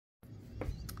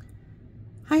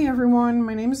Hi everyone,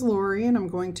 my name is Laurie and I'm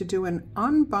going to do an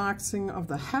unboxing of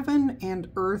the Heaven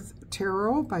and Earth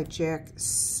Tarot by Jack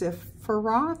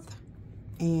Sifroth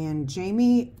and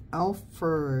Jamie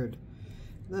Elford.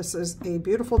 This is a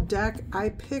beautiful deck. I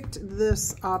picked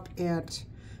this up at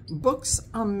Books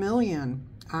A Million.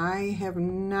 I have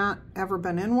not ever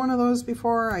been in one of those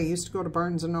before. I used to go to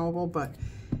Barnes & Noble, but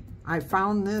I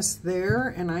found this there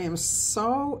and I am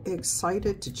so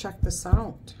excited to check this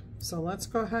out. So let's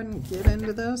go ahead and get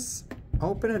into this,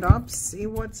 open it up, see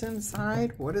what's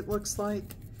inside, what it looks like.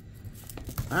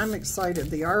 I'm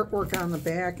excited. The artwork on the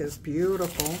back is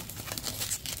beautiful.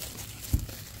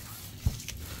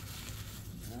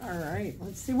 All right,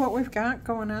 let's see what we've got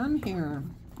going on here.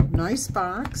 Nice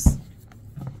box.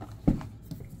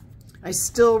 I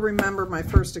still remember my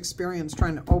first experience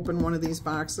trying to open one of these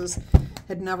boxes.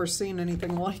 Had never seen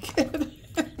anything like it.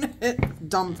 It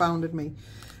dumbfounded me.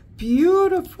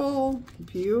 Beautiful,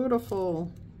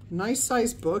 beautiful. Nice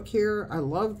size book here. I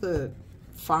love the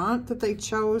font that they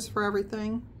chose for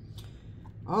everything.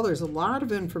 Oh, there's a lot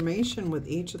of information with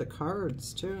each of the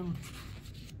cards too.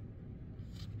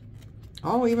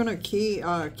 Oh, even a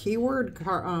keyword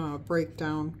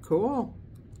breakdown. Cool.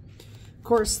 Of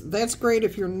course, that's great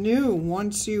if you're new.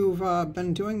 Once you've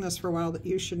been doing this for a while, that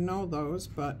you should know those,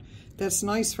 but that's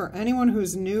nice for anyone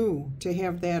who's new to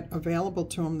have that available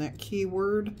to them, that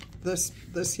keyword, this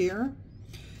here.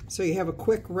 So you have a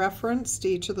quick reference to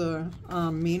each of the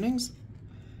meanings.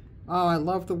 Oh, I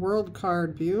love the World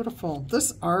card. Beautiful.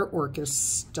 This artwork is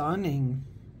stunning.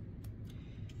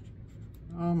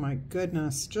 Oh my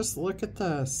goodness. Just look at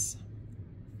this.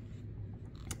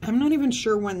 I'm not even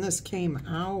sure when this came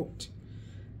out.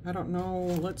 I don't know.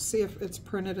 Let's see if it's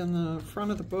printed in the front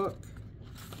of the book.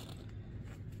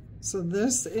 So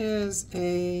this is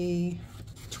a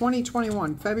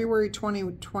 2021, February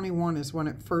 2021 is when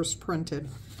it first printed.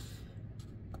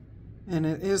 And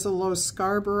it is a Los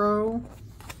Scarborough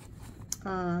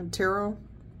tarot.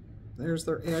 There's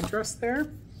their address there.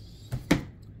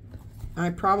 I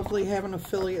probably have an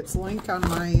affiliate's link on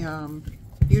my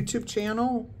YouTube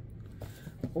channel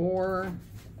or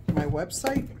my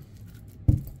website.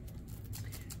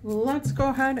 Let's go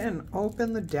ahead and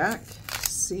open the deck.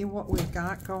 See what we've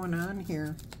got going on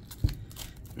here.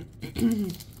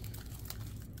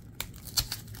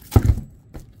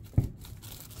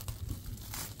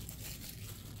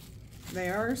 They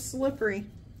are slippery.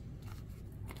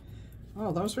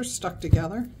 Oh, those are stuck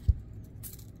together.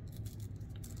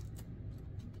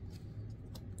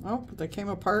 Oh, but they came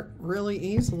apart really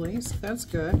easily, so that's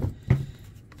good.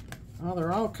 Oh,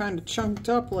 they're all kind of chunked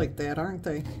up like that, aren't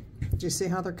they? Do you see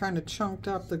how they're kind of chunked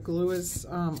up? The glue is,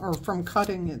 or from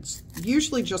cutting, it's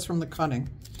usually just from the cutting,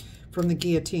 from the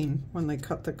guillotine when they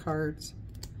cut the cards.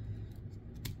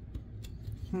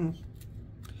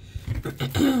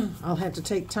 I'll have to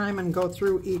take time and go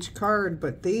through each card,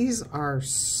 but these are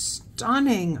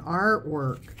stunning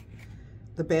artwork.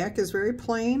 The back is very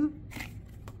plain,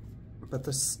 but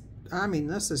this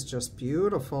is just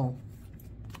beautiful.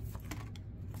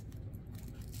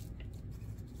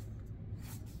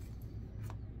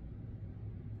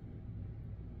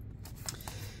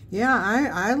 Yeah,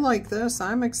 I like this.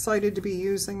 I'm excited to be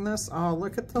using this. Oh,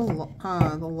 look at the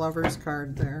Lover's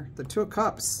card there. The Two of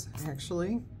Cups,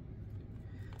 actually.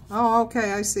 Oh,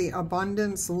 okay, I see.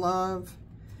 Abundance, love,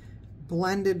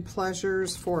 blended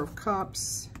pleasures, Four of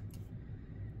Cups,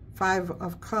 Five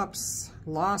of Cups,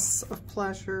 loss of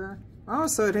pleasure. Oh,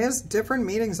 so it has different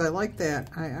meanings. I like that.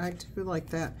 I do like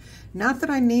that. Not that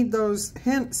I need those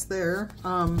hints there,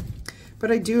 but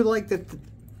I do like that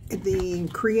the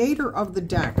creator of the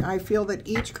deck, I feel that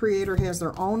each creator has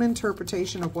their own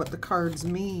interpretation of what the cards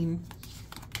mean.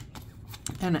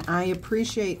 And I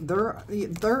appreciate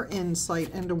their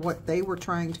insight into what they were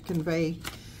trying to convey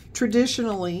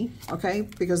traditionally, okay?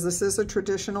 Because this is a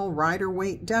traditional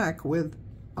Rider-Waite deck with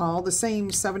all the same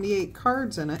 78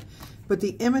 cards in it, but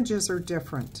the images are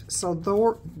different. So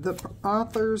the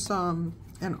author's and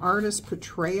artist's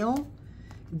portrayal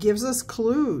gives us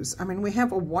clues. I mean, we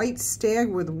have a white stag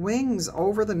with wings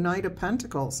over the Knight of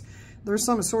Pentacles. There's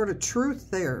some sort of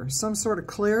truth there, some sort of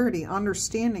clarity,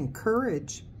 understanding,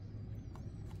 courage,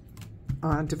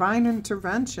 divine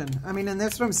intervention. I mean, and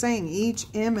that's what I'm saying. Each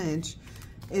image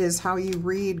is how you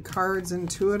read cards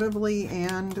intuitively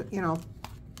and, you know,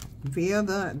 via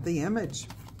the image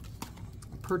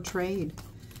portrayed.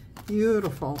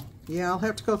 Beautiful. Yeah, I'll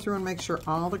have to go through and make sure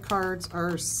all the cards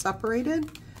are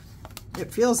separated. It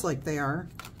feels like they are.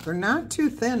 They're not too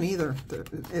thin either.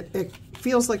 It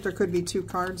feels like there could be two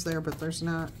cards there, but there's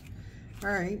not.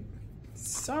 All right.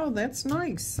 So that's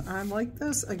nice. I like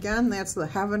this. Again, that's the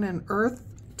Heaven and Earth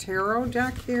Tarot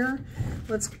deck here.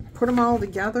 Let's put them all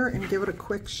together and give it a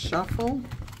quick shuffle.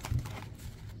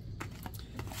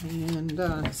 And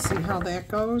see how that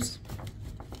goes.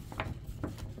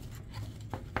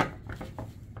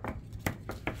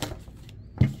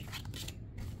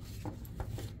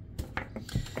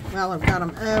 Well, I've got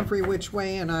them every which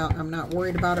way, and I'm not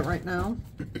worried about it right now.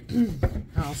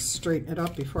 I'll straighten it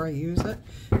up before I use it.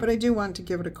 But I do want to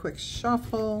give it a quick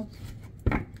shuffle.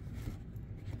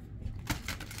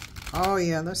 Oh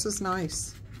yeah, this is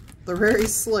nice. They're very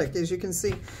slick, as you can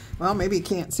see. Well, maybe you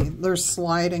can't see. They're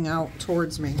sliding out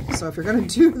towards me. So if you're going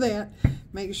to do that,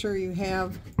 make sure you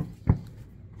have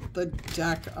the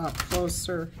deck up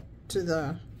closer to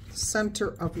the center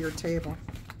of your table.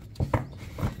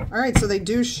 All right, so they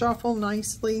do shuffle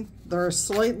nicely. They're a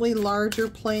slightly larger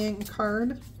playing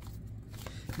card.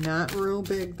 Not real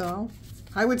big, though.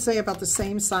 I would say about the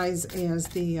same size as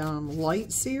the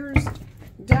Light Seers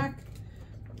deck.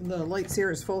 The Light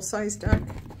Seers full-size deck.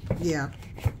 Yeah,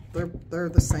 they're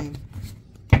the same.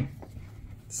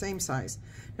 Same size.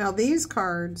 Now, these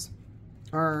cards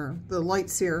are, the Light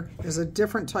Seer is a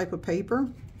different type of paper,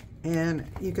 and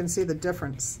you can see the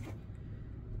difference.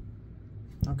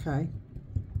 Okay.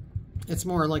 It's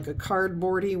more like a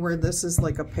cardboardy, where this is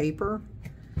like a paper.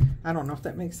 I don't know if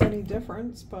that makes any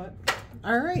difference, but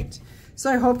all right.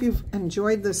 So I hope you've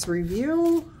enjoyed this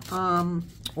review,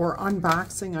 or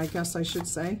unboxing, I guess I should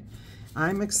say.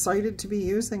 I'm excited to be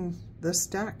using this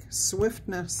deck.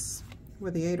 Swiftness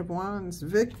with the 8 of Wands,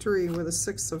 Victory with the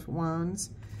 6 of Wands,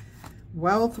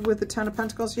 Wealth with the 10 of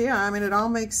Pentacles. Yeah, I mean, it all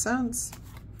makes sense.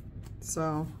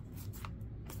 So,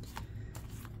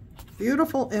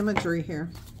 beautiful imagery here.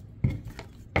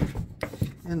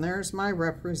 And there's my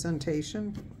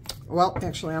representation. Well,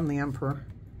 actually, I'm the Emperor,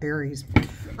 Aries.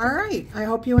 All right, I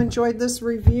hope you enjoyed this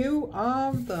review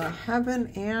of the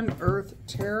Heaven and Earth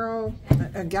Tarot.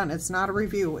 Again, it's not a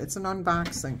review, it's an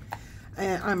unboxing.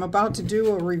 And I'm about to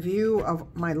do a review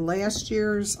of my last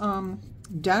year's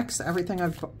decks, everything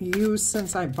I've used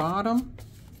since I bought them.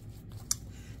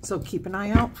 So keep an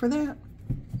eye out for that.